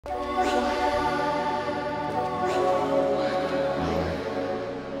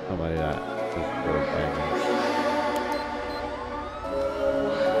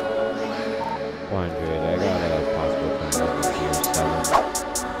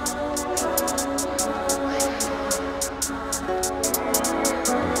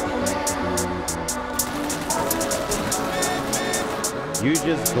You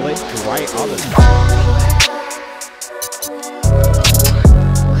just glitched right out of it.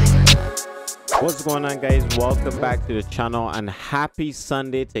 What's going on, guys? Welcome back to the channel and happy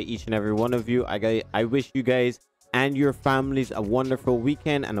Sunday to each and every one of you. I wish you guys and your families a wonderful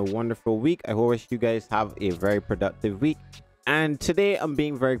weekend and a wonderful week. I wish you guys have a very productive week. And today I'm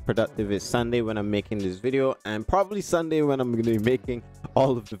being very productive. It's Sunday when I'm making this video, and probably Sunday when I'm going to be making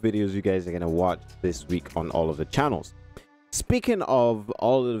all of the videos you guys are going to watch this week on all of the channels. Speaking of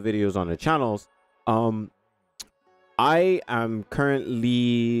all of the videos on the channels, I am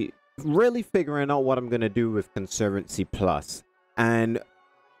currently really figuring out what I'm going to do with Conservancy Plus. And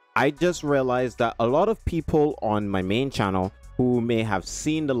I just realized that a lot of people on my main channel who may have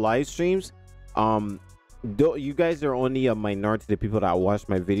seen the live streams, you guys are only a minority of the people that watch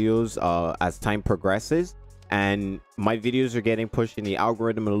my videos as time progresses, and my videos are getting pushed in the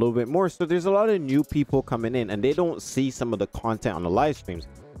algorithm a little bit more. So there's a lot of new people coming in and they don't see some of the content on the live streams,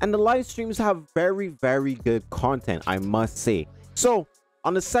 and the live streams have very good content, I must say. So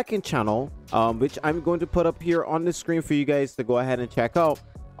on the second channel, which I'm going to put up here on the screen for you guys to go ahead and check out,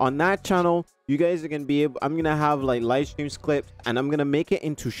 on that channel you guys are gonna be able, I'm gonna have like live streams clipped, and I'm gonna make it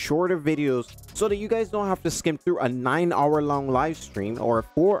into shorter videos so that you guys don't have to skim through a 9-hour long live stream or a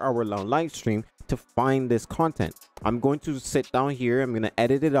 4-hour long live stream to find this content. I'm going to sit down here, I'm gonna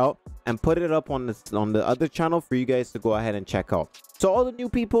edit it out and put it up on the other channel for you guys to go ahead and check out. So all the new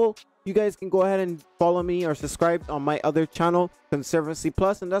people, you guys can go ahead and follow me or subscribe on my other channel, Conservancy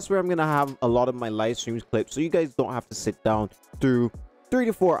Plus, and that's where I'm gonna have a lot of my live streams clipped, so you guys don't have to sit down through 3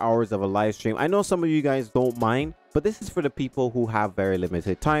 to 4 hours of a live stream. I know some of you guys don't mind, but this is for the people who have very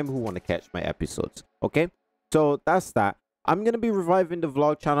limited time, who want to catch my episodes. Okay, so that's that. I'm gonna be reviving the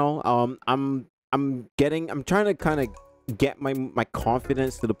vlog channel. I'm trying to kind of get my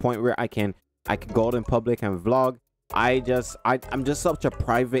confidence to the point where I can go out in public and vlog. I'm just such a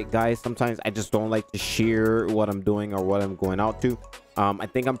private guy. Sometimes I just don't like to share what I'm doing or what I'm going out to. I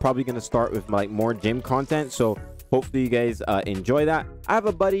think I'm probably gonna start with like more gym content, so hopefully you guys enjoy that. I have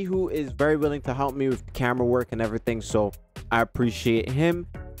a buddy who is very willing to help me with camera work and everything, so I appreciate him.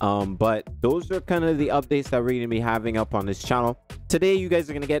 But those are kind of the updates that we're gonna be having up on this channel. Today you guys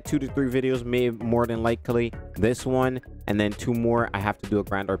are gonna get 2 to 3 videos, maybe more than likely this one, and then 2 more. I have to do a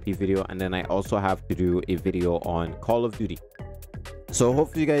Grand RP video, and then I also have to do a video on Call of Duty. So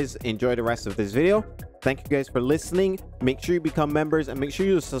hopefully you guys enjoy the rest of this video. Thank you guys for listening. Make sure you become members and make sure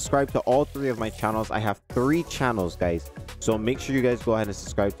you subscribe to all 3 of my channels. I have 3 channels, guys, so make sure you guys go ahead and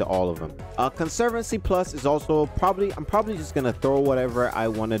subscribe to all of them. Conservancy Plus is also I'm probably just gonna throw whatever I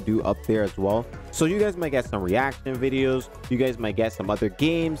want to do up there as well, so you guys might get some reaction videos, you guys might get some other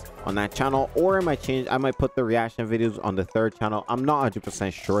games on that channel, or I might put the reaction videos on the 3rd channel. I'm not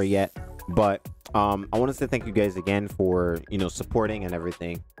 100% sure yet, but I want to say thank you guys again for, you know, supporting and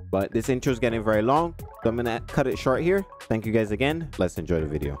everything. But this intro is getting very long, so I'm gonna cut it short here. Thank you guys again. Let's enjoy the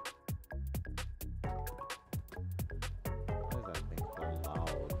video. Why is that thing so loud?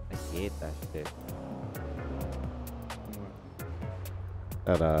 I hate that shit.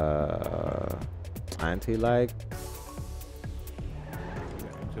 That anti-lag?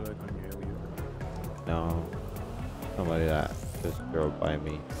 No, somebody that just drove by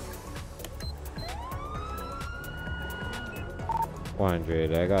me.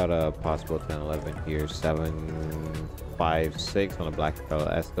 400. I got a possible 1011 here. 756 on a black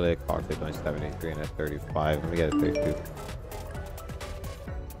color Escalade. Car fit on 73 and a 35. Let me get a 32.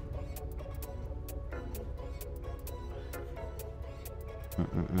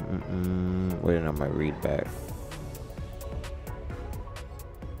 Waiting on my read back.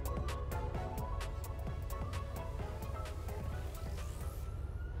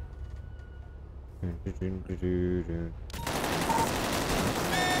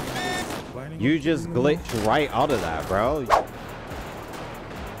 You just glitched right out of that, bro.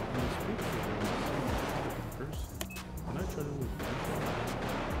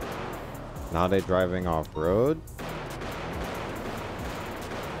 Now they're driving off road.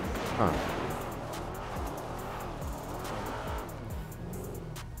 Huh.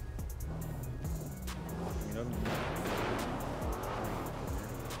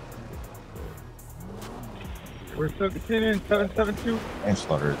 We're still continuing 772.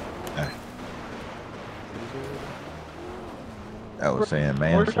 Manslaughter. I was saying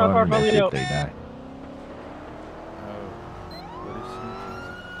manslaughter, and that's if they die.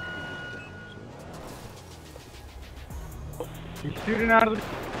 He's shooting out of the...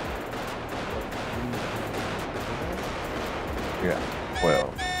 Yeah,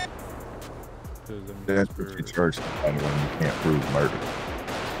 well, that's what you charge somebody when you can't prove murder.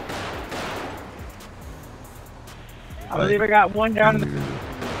 I believe I got one down in the...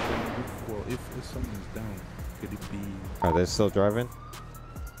 Well, if someone's down, could it be... Are they still driving?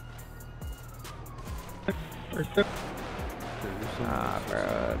 Ah,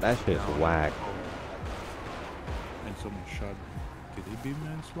 bro, that shit's whack. And someone shot, could it be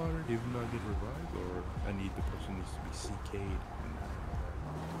manslaughter even though I get revived, or I need the person needs to be CK'd?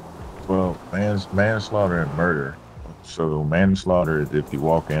 Well, manslaughter and murder. So manslaughter is if you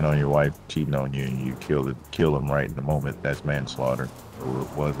walk in on your wife cheating on you and you kill him right in the moment. That's manslaughter, or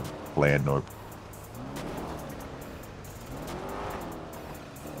it wasn't planned or.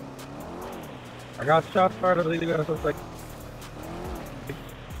 I got shots fired. I believe I got a suspect. I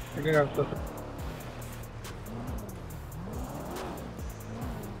think I got a suspect.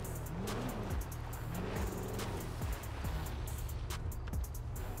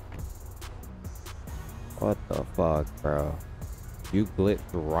 What the fuck, bro? You blitzed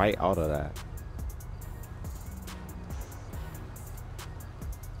right out of that.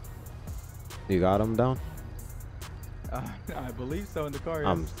 You got him down? I believe so in the car.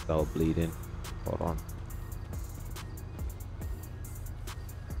 I'm still bleeding. Hold on.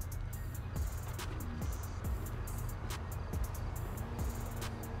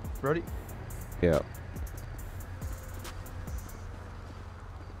 Ready? Yeah.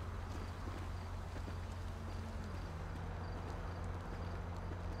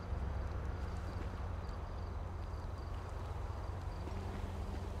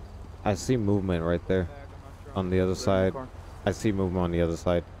 I see movement right there on the other side. I see movement on the other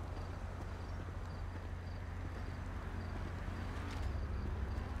side.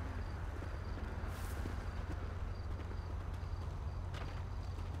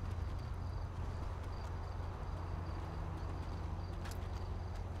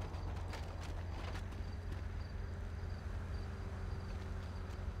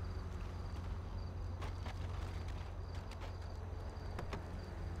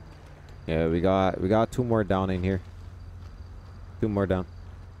 Yeah, we got two more down in here. Two more down.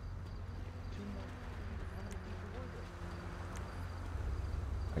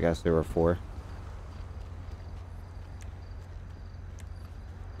 I guess there were four.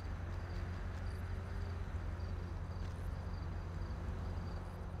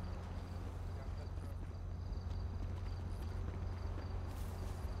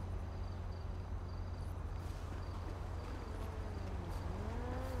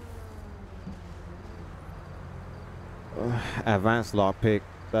 Advanced lockpick.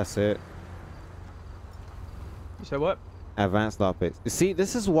 That's it. You said what? Advanced lockpicks. See,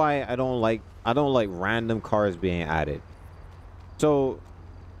 this is why I don't like random cars being added. So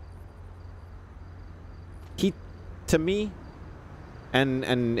to me,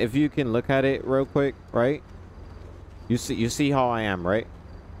 and if you can look at it real quick, right? You see how I am, right?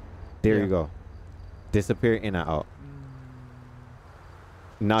 There you go. Disappear in and out.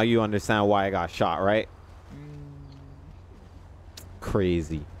 Now you understand why I got shot, right?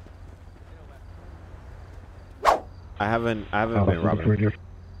 Crazy. I haven't been robbing.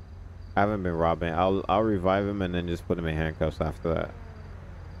 I haven't been robbing. I'll revive him and then just put him in handcuffs after that.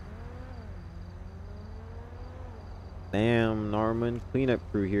 Damn, Norman, cleanup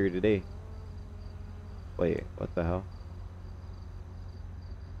crew here today. Wait, what the hell?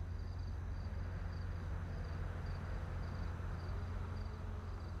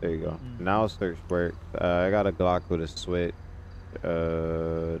 There you go. Now search works. I got a Glock with a switch.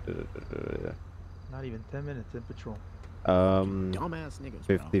 Not even 10 minutes in patrol. Dumbass niggas,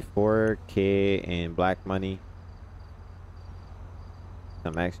 54K in black money.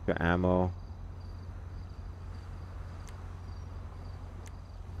 Some extra ammo.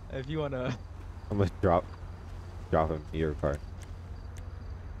 If you wanna, I'm gonna drop him in your car.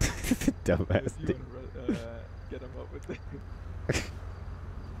 Dumbass if you thing. wanna get him up with it.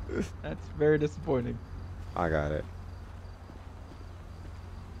 That's very disappointing. I got it.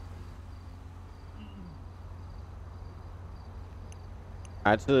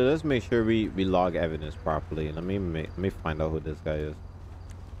 Actually, let's make sure we log evidence properly. Let me find out who this guy is.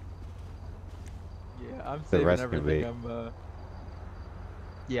 Yeah, I'm The saving rest can everything. wait.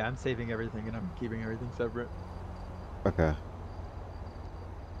 Yeah, I'm saving everything and I'm keeping everything separate. Okay.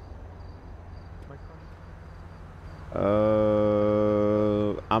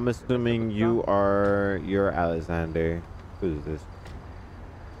 I'm assuming you're Alexander. Who's this?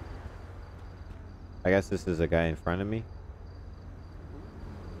 I guess this is a guy in front of me.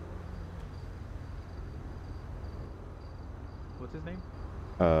 What's his name?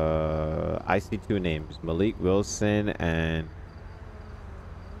 I see two names, Malik Wilson and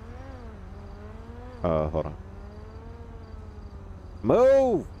hold on.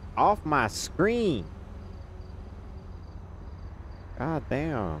 Move off my screen. God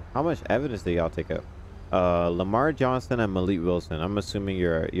damn. How much evidence did y'all take up? Lamar Johnson and Malik Wilson. I'm assuming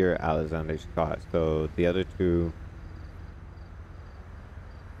you're Alexander Scott. So the other two.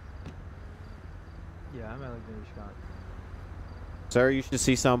 Yeah, I'm Alexander Scott. Sir, you should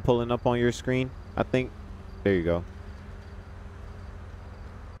see something pulling up on your screen. I think. There you go.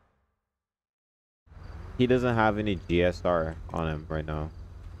 He doesn't have any GSR on him right now.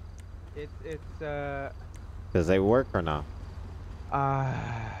 Does they work or not?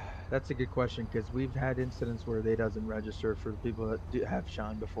 That's a good question because we've had incidents where they doesn't register for people that have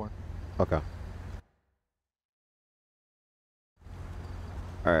shone before. Okay.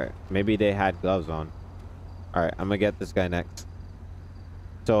 Alright. Maybe they had gloves on. Alright, I'm gonna get this guy next.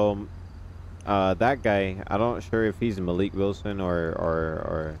 So, that guy, I'm not sure if he's Malik Wilson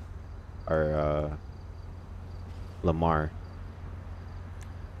or Lamar.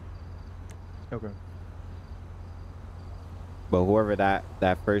 Okay. But whoever that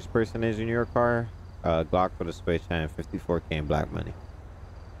first person is in your car, Glock for the switch and 54K in black money.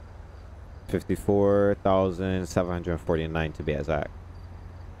 54,749 to be exact.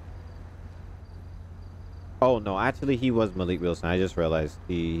 Oh no, actually he was Malik Wilson. I just realized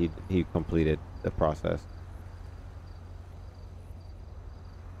he completed the process.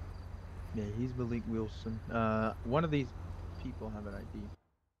 Yeah, he's Malik Wilson. One of these people have an ID.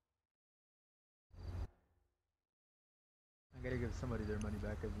 I gotta give somebody their money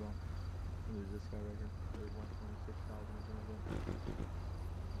back as well. There's this guy right here. There's 126,000.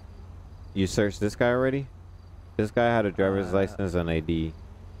 You searched this guy already? This guy had a driver's license and ID.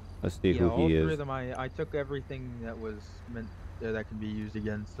 Let's see who all he three is. of them. I took everything that was meant that can be used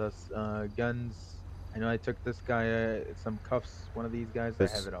against us. Guns. I know I took this guy some cuffs. One of these guys. I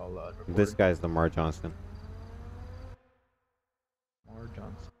have it all recorded. This guy's Lamar Johnson. Lamar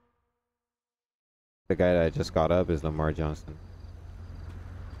Johnson. The guy that I just got up is Lamar Johnson.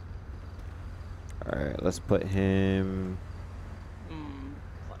 Alright, let's put him.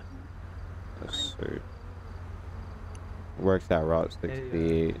 Let's search. Works at Route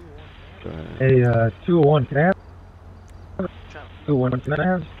 68. Hey, 201, can I have 201, can I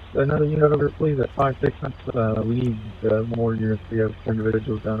have another unit over, please, at 5-6? We need more units. We have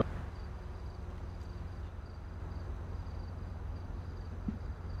individuals down.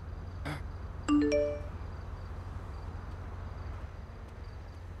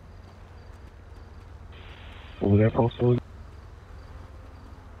 What was that also?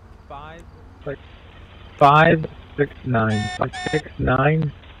 569.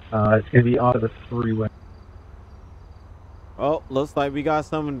 569. It's gonna be out of the freeway. Oh, looks like we got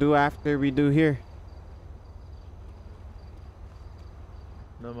something to do after we do here.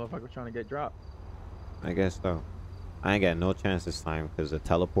 No motherfucker trying to get dropped. I guess so. I ain't got no chance this time because a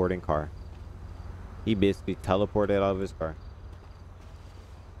teleporting car. He basically teleported out of his car.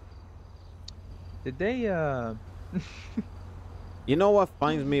 Did they You know what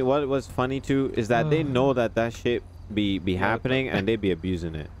finds me? What was funny too is that they know that shit be happening and they be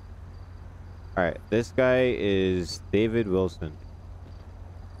abusing it. All right, this guy is David Wilson.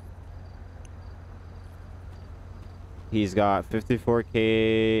 He's got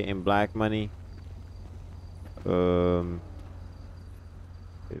 54K in black money. David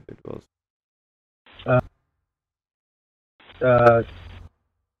Wilson.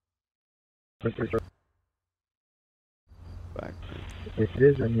 Black money. If it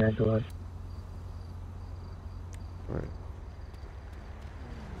is, then yeah, go ahead. Right.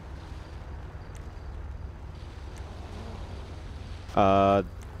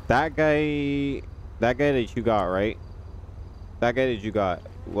 That guy that you got, right? That guy that you got,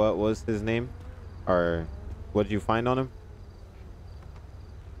 what was his name? Or what did you find on him?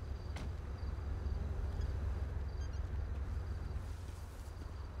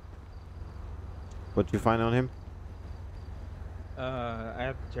 What did you find on him? I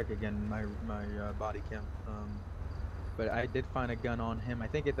have to check again my body cam. But I did find a gun on him. I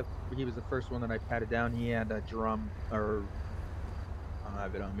think he was the first one that I patted down. He had a drum, or I don't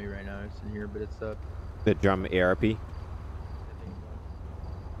have it on me right now. It's in here, but it's The drum ARP. the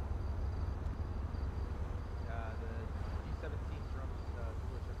G17 drum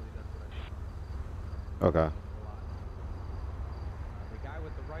switch. I believe that's what I found. Okay. The guy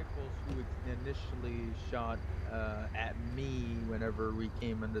with the rifles who initially shot at me whenever we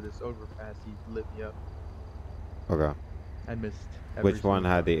came under this overpass, he lit me up. Okay. I missed. Which one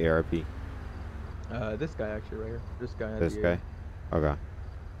had the ARP? This guy actually right here. This guy. This guy? Okay.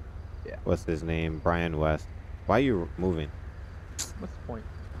 Yeah. What's his name? Brian West. Why are you moving? What's the point?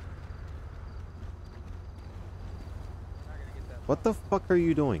 What the fuck are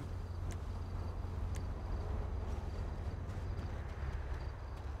you doing?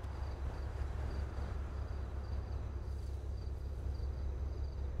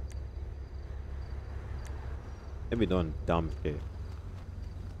 They be doing dumb shit.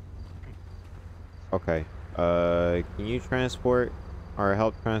 Okay. Can you transport or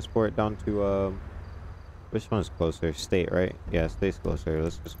help transport down to which one's closer? State, right? Yeah, state's closer.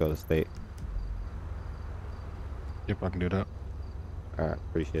 Let's just go to state. Yep, I can do that. All right,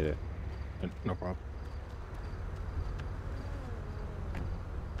 appreciate it. No problem.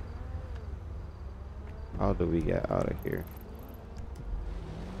 How do we get out of here?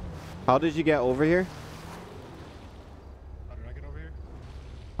 How did you get over here? How did I get over here?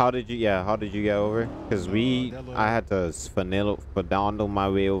 How did you get over? Because I had to finagle my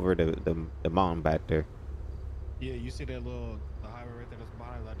way over the mountain back there. Yeah, you see that the highway right there that's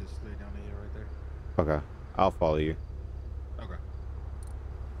behind us? I just slid down the hill right there. Okay, I'll follow you. Okay.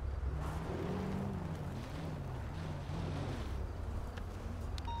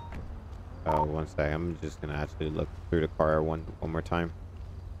 One sec. I'm just gonna actually look through the car one more time.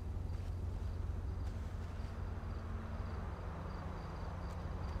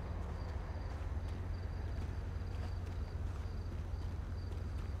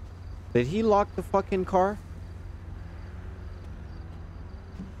 Did he lock the fucking car?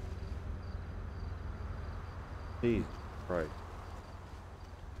 Jesus Christ.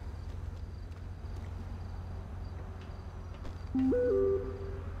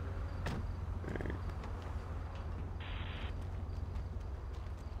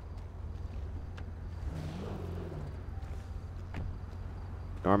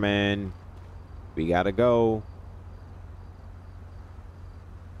 Norman, we gotta go.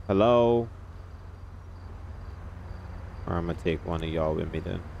 Hello? Or I'm gonna take one of y'all with me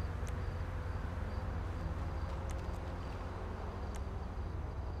then.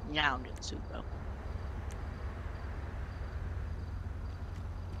 Yeah, I'll get the suit, bro.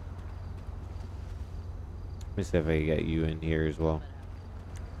 Let me see if I can get you in here as well.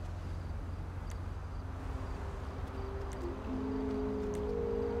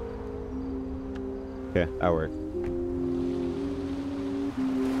 Okay, that works.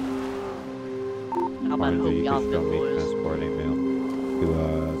 How about hope You y'all can feel show me boys? transporting mail to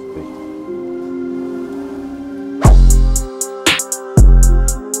station.